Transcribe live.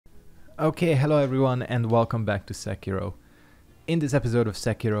Okay, hello everyone and welcome back to Sekiro. In this episode of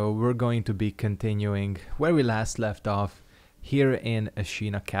Sekiro, we're going to be continuing where we last left off, here in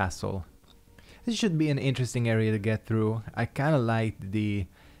Ashina Castle. This should be an interesting area to get through. I kind of liked the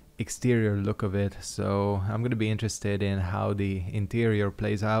exterior look of it, so I'm going to be interested in how the interior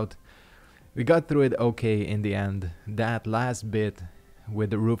plays out. We got through it okay in the end. That last bit with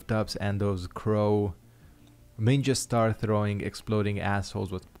the rooftops and those crow ninja star throwing exploding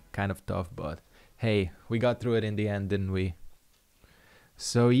assholes was kind of tough, but hey, we got through it in the end, didn't we?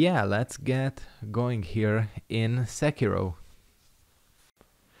 So yeah, let's get going here in Sekiro.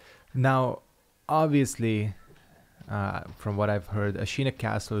 Now, obviously, from what I've heard, Ashina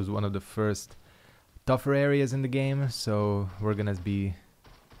Castle is one of the first tougher areas in the game, so we're gonna be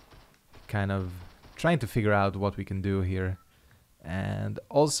kind of trying to figure out what we can do here. And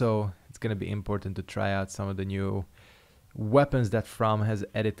also, it's gonna be important to try out some of the new weapons that From has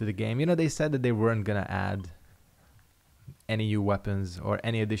added to the game. You know, they said that they weren't gonna add any new weapons or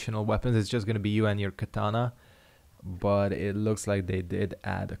any additional weapons. It's just gonna be you and your katana, but it looks like they did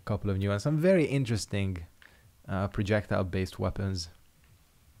add a couple of new ones. Some very interesting projectile-based weapons.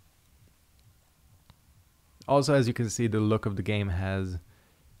 Also, as you can see, the look of the game has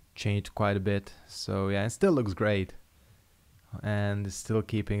changed quite a bit. So yeah, it still looks great, and still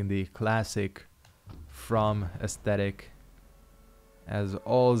keeping the classic From aesthetic, as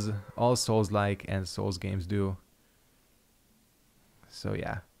all Souls-like and Souls games do. So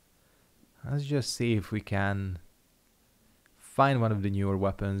yeah, let's just see if we can find one of the newer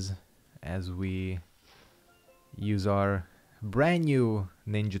weapons as we use our brand new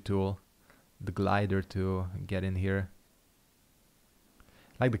ninja tool, the glider, to get in here.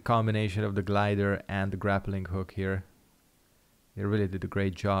 Like the combination of the glider and the grappling hook here. They really did a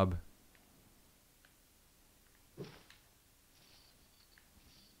great job.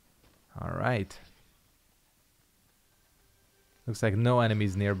 Alright. Looks like no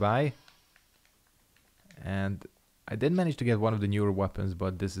enemies nearby. And I did manage to get one of the newer weapons,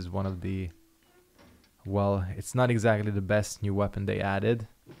 but this is one of the... well, it's not exactly the best new weapon they added.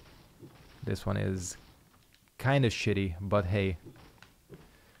 This one is kind of shitty, but hey.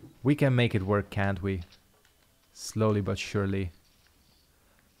 We can make it work, can't we? Slowly but surely.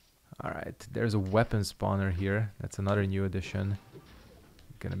 Alright, there's a weapon spawner here. That's another new addition.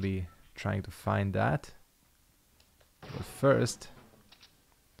 Gonna be trying to find that. But first,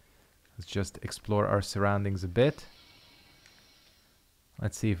 let's just explore our surroundings a bit.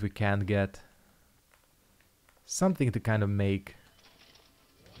 Let's see if we can get something to kind of make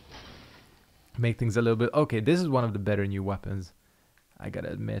things a little bit... okay, this is one of the better new weapons, I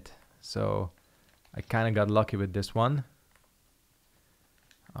gotta admit. So I kind of got lucky with this one.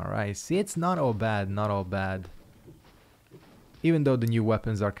 Alright, see, it's not all bad, not all bad. Even though the new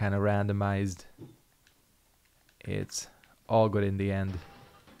weapons are kind of randomized, it's all good in the end.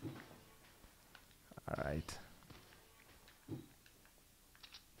 Alright.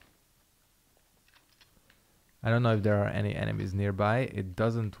 I don't know if there are any enemies nearby. It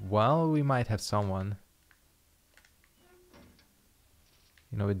doesn't... well, we might have someone.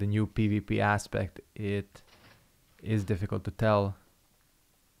 You know, with the new PvP aspect, it is difficult to tell.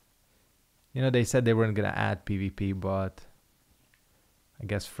 You know, they said they weren't gonna add PvP, but I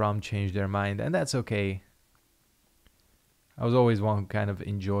guess From changed their mind, and that's okay. I was always one who kind of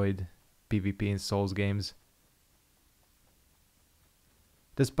enjoyed PvP in Souls games.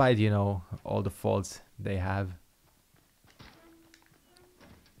 Despite, you know, all the faults they have.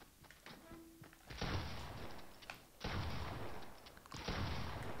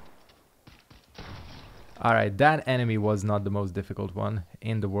 Alright, that enemy was not the most difficult one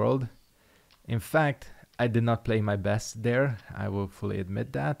in the world. In fact, I did not play my best there, I will fully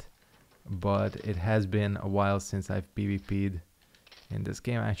admit that. But it has been a while since I've PvP'd in this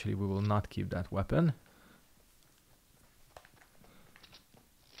game. Actually, we will not keep that weapon.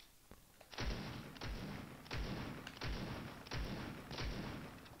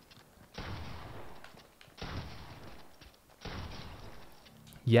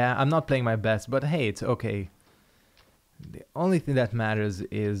 Yeah, I'm not playing my best, but hey, it's okay. The only thing that matters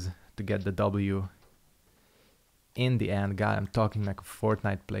is to get the W. In the end, God, I'm talking like a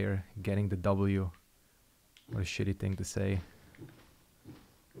Fortnite player getting the W. What a shitty thing to say.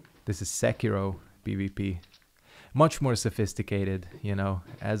 This is Sekiro PvP. Much more sophisticated, you know,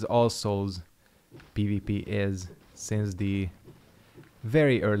 as all Souls PvP is. Since the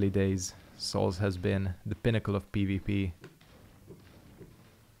very early days, Souls has been the pinnacle of PvP.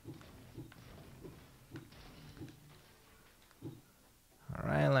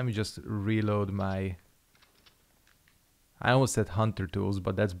 Alright, let me just reload my I almost said hunter tools,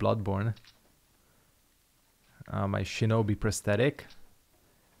 but that's Bloodborne. My shinobi prosthetic.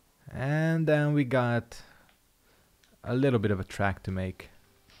 And then we got a little bit of a track to make.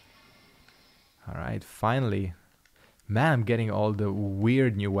 Alright, finally. Man, I'm getting all the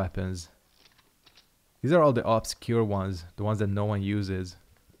weird new weapons. These are all the obscure ones, the ones that no one uses.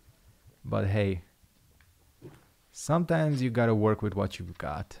 But hey, sometimes you gotta work with what you've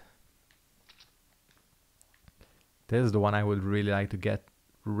got. This is the one I would really like to get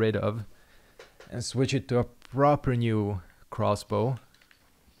rid of and switch it to a proper new crossbow.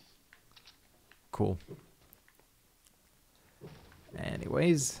 Cool.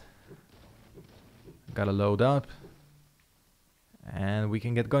 Anyways, gotta load up and we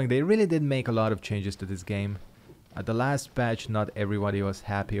can get going. They really did make a lot of changes to this game. At the last patch, not everybody was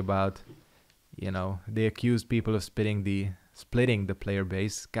happy about. You know, they accused people of splitting the player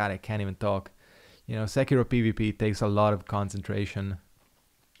base. God, I can't even talk. You know, Sekiro PvP takes a lot of concentration.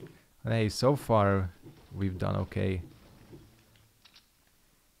 But hey, so far we've done okay.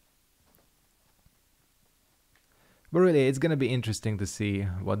 But really, it's gonna be interesting to see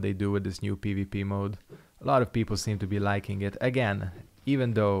what they do with this new PvP mode. A lot of people seem to be liking it. Again,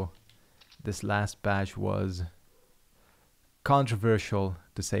 even though this last patch was controversial,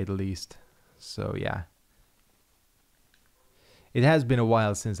 to say the least. So yeah. It has been a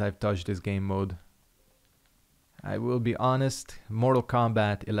while since I've touched this game mode. I will be honest, Mortal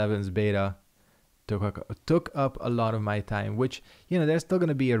Kombat 11's beta took up a lot of my time, which, you know, there's still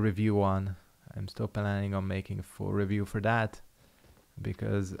gonna be a review on. I'm still planning on making a full review for that,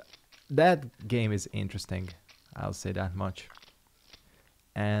 because that game is interesting, I'll say that much.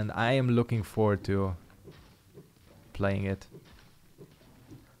 And I am looking forward to playing it.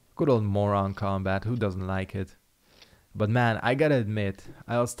 Good old moron combat, who doesn't like it? But man, I gotta admit,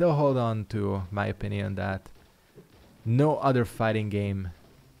 I'll still hold on to my opinion that no other fighting game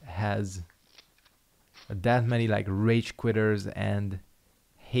has that many like rage quitters and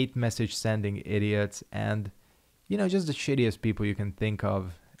hate message sending idiots and, you know, just the shittiest people you can think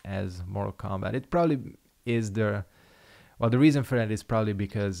of as Mortal Kombat. It probably is the reason for that is probably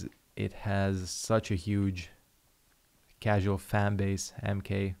because it has such a huge casual fan base,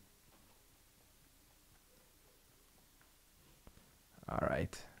 MK.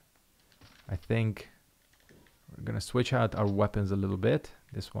 Alright, I think we're gonna switch out our weapons a little bit.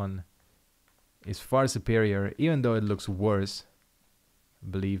 This one is far superior, even though it looks worse.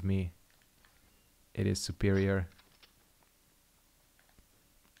 Believe me, it is superior.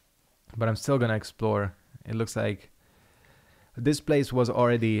 But I'm still gonna explore. It looks like this place was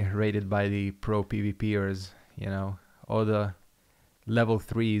already rated by the pro PvPers, you know, all the level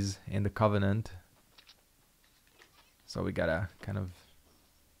 3s in the Covenant. So we gotta kind of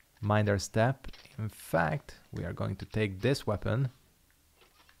mind our step. In fact, we are going to take this weapon.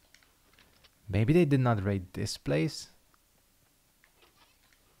 Maybe they did not raid this place.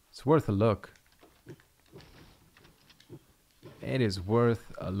 It's worth a look. It is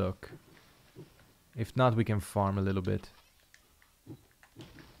worth a look. If not, we can farm a little bit.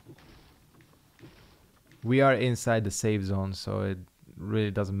 We are inside the safe zone, so it really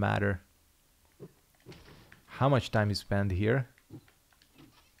doesn't matter how much time you spend here.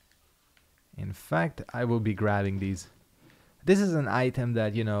 In fact, I will be grabbing these. This is an item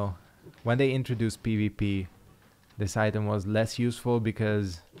that, you know, when they introduced PvP, this item was less useful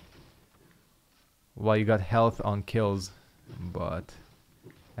because, well, you got health on kills, but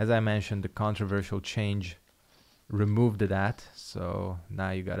as I mentioned, the controversial change removed that, so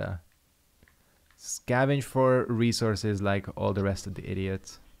now you gotta scavenge for resources like all the rest of the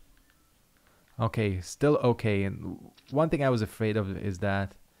idiots. Okay, still okay. And one thing I was afraid of is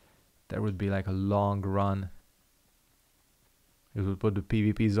that there would be like a long run. It would put the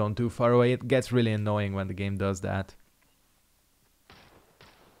PvP zone too far away. It gets really annoying when the game does that.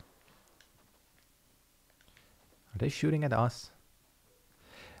 Are they shooting at us?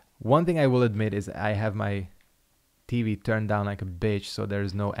 One thing I will admit is I have my TV turned down like a bitch, so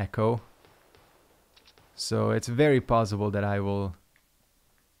there's no echo. So it's very possible that I will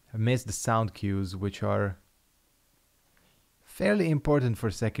miss the sound cues, which are fairly important for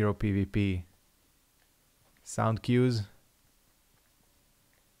Sekiro PvP. Sound cues.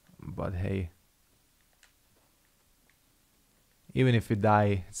 But hey, even if we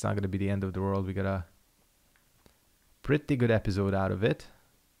die, it's not gonna be the end of the world. We got a pretty good episode out of it.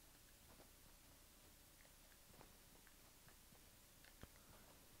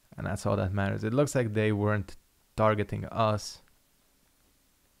 And that's all that matters. It looks like they weren't targeting us.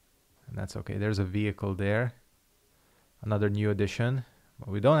 And that's okay. There's a vehicle there. Another new addition. But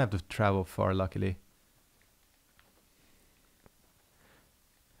we don't have to travel far, luckily.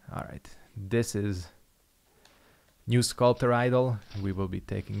 Alright, this is new sculptor idol. We will be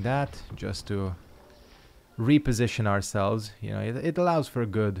taking that just to reposition ourselves. You know, it allows for a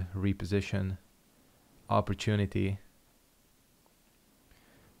good reposition opportunity.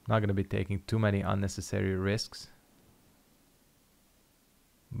 Not going to be taking too many unnecessary risks.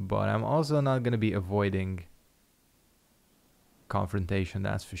 But I'm also not going to be avoiding confrontation,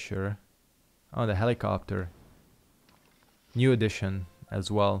 that's for sure. Oh, the helicopter. New addition as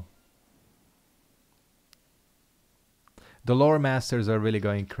well. The lore masters are really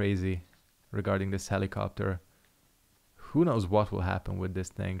going crazy regarding this helicopter. Who knows what will happen with this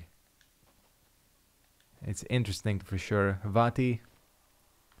thing. It's interesting for sure. Vati,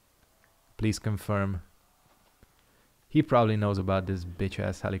 please confirm. He probably knows about this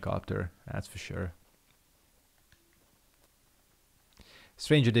bitch-ass helicopter, that's for sure.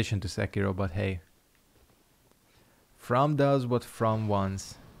 Strange addition to Sekiro, but hey. From does what From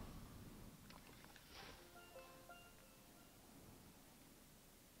wants.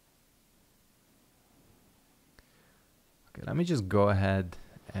 Okay, let me just go ahead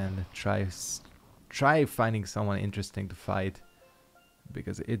and try finding someone interesting to fight,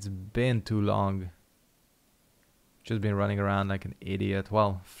 because it's been too long. Just been running around like an idiot.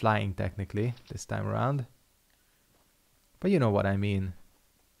 Well, flying technically this time around. But you know what I mean.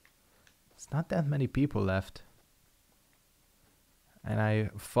 It's not that many people left. And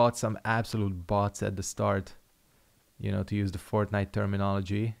I fought some absolute bots at the start. You know, to use the Fortnite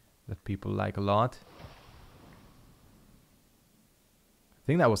terminology that people like a lot. I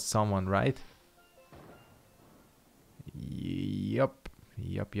think that was someone, right? Yup.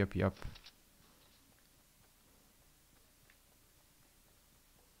 Yup.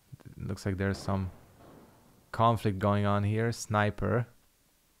 Looks like there's some conflict going on here. Sniper.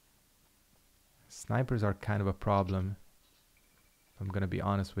 Snipers are kind of a problem, I'm gonna be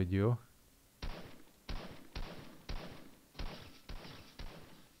honest with you.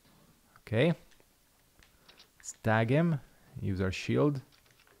 Okay. Let's tag him. Use our shield.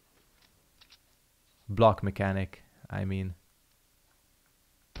 Block mechanic, I mean.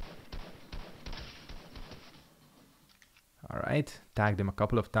 Alright, tagged him a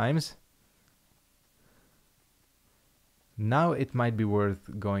couple of times. Now it might be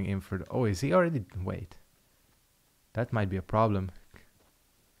worth going in for the... Oh, is he already... Wait. That might be a problem.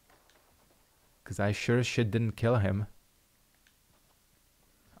 Because I sure as shit didn't kill him.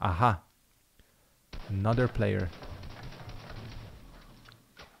 Aha. Another player.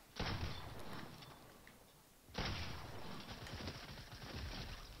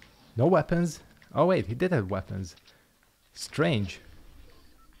 No weapons? Oh wait, he did have weapons. Strange.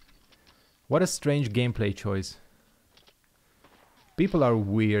 What a strange gameplay choice. People are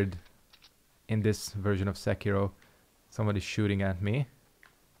weird in this version of Sekiro. Somebody's shooting at me.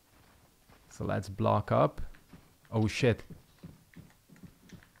 So let's block up. Oh shit.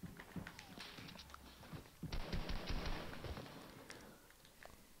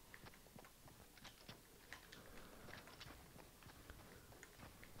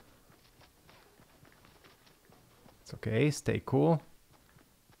 It's okay, stay cool.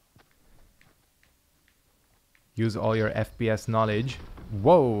 Use all your FPS knowledge.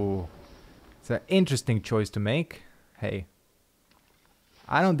 Whoa! It's an interesting choice to make. Hey.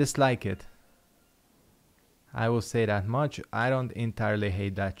 I don't dislike it. I will say that much. I don't entirely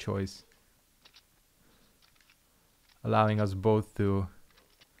hate that choice. Allowing us both to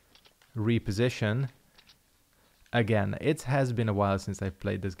reposition. Again, it has been a while since I've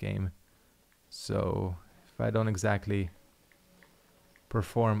played this game. So, if I don't exactly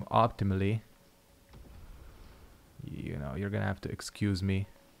perform optimally, you know, you're gonna have to excuse me.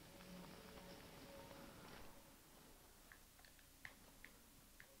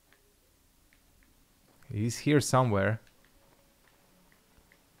 He's here somewhere.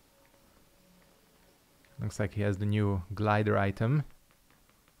 Looks like he has the new glider item.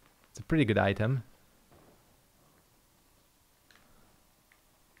 It's a pretty good item.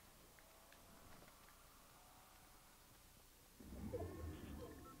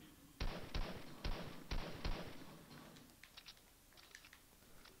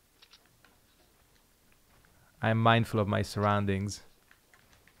 I'm mindful of my surroundings.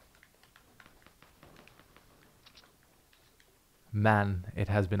 Man, it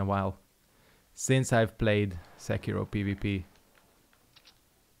has been a while since I've played Sekiro PvP.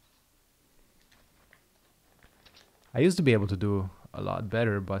 I used to be able to do a lot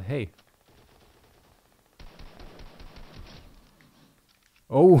better, but hey.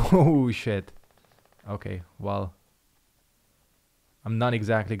 Oh, shit. Okay, well, I'm not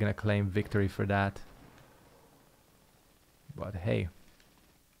exactly gonna claim victory for that. But hey,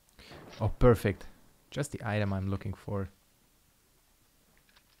 Oh, perfect. Just the item I'm looking for.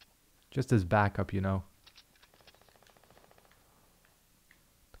 Just as backup, you know.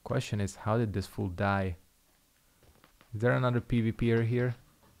 The question is, how did this fool die? Is there another PvPer here?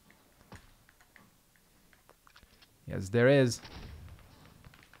 Yes, there is.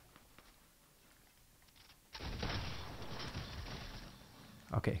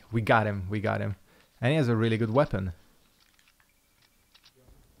 Okay, we got him, we got him. And he has a really good weapon.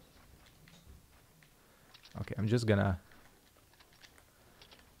 Okay, I'm just gonna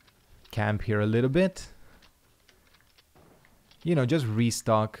camp here a little bit. You know, just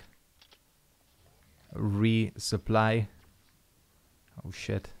restock. Resupply. Oh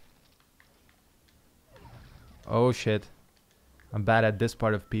shit. Oh shit. I'm bad at this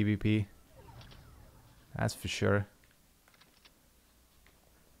part of PvP. That's for sure.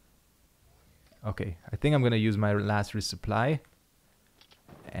 Okay, I think I'm gonna use my last resupply.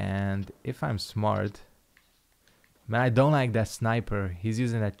 And if I'm smart... Man, I don't like that sniper. He's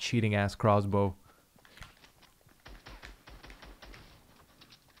using that cheating ass crossbow.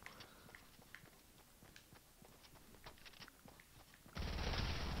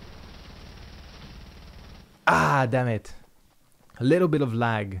 Ah, damn it. A little bit of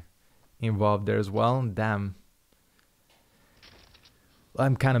lag involved there as well. Damn.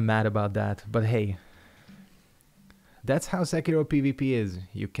 I'm kind of mad about that, but hey. That's how Sekiro PvP is.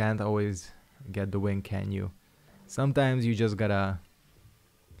 You can't always get the win, can you? Sometimes you just gotta,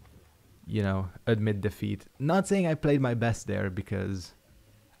 you know, admit defeat. Not saying I played my best there, because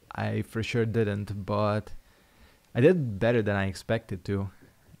I for sure didn't, but I did better than I expected to.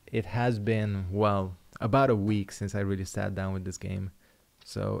 It has been, well, about a week since I really sat down with this game.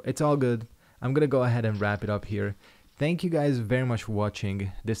 So it's all good. I'm gonna go ahead and wrap it up here. Thank you guys very much for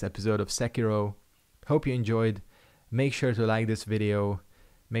watching this episode of Sekiro. Hope you enjoyed. Make sure to like this video.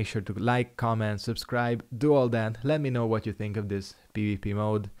 Make sure to like, comment, subscribe, do all that. Let me know what you think of this PvP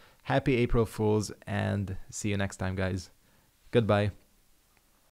mode. Happy April Fools, and see you next time, guys. Goodbye.